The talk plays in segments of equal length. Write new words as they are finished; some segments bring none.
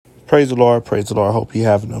Praise the Lord. Praise the Lord. I hope you're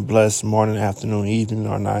having a blessed morning, afternoon, evening,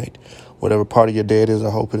 or night. Whatever part of your day it is,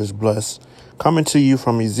 I hope it is blessed. Coming to you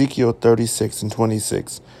from Ezekiel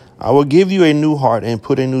 36:26. I will give you a new heart and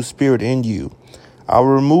put a new spirit in you. I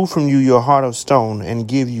will remove from you your heart of stone and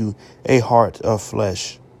give you a heart of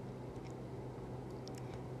flesh.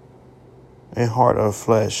 A heart of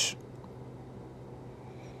flesh.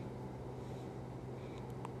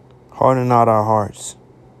 Harden not our hearts.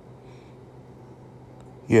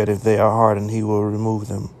 Yet if they are hardened, he will remove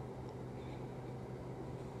them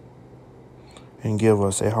and give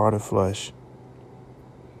us a heart of flesh.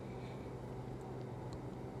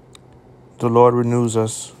 The Lord renews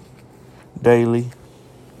us daily.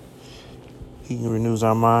 He renews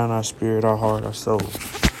our mind, our spirit, our heart, our soul.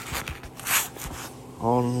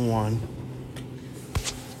 All in one.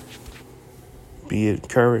 Be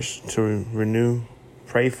encouraged to renew.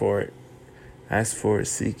 Pray for it. Ask for it.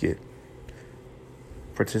 Seek it.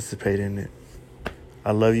 Participate in it.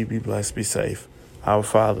 I love you. Be blessed. Be safe. Our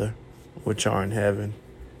Father, which art in heaven,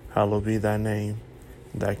 hallowed be thy name.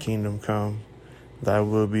 Thy kingdom come. Thy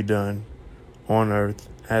will be done on earth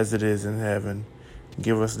as it is in heaven.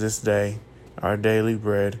 Give us this day our daily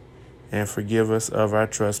bread, and forgive us of our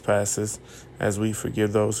trespasses as we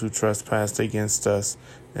forgive those who trespass against us.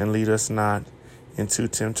 And lead us not into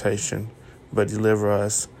temptation, but deliver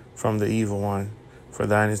us from the evil one. For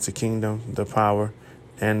thine is the kingdom, the power,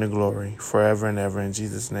 and the glory, forever and ever. In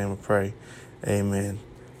Jesus' name I pray. Amen.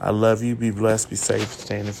 I love you. Be blessed. Be safe.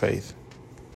 Stay in the faith.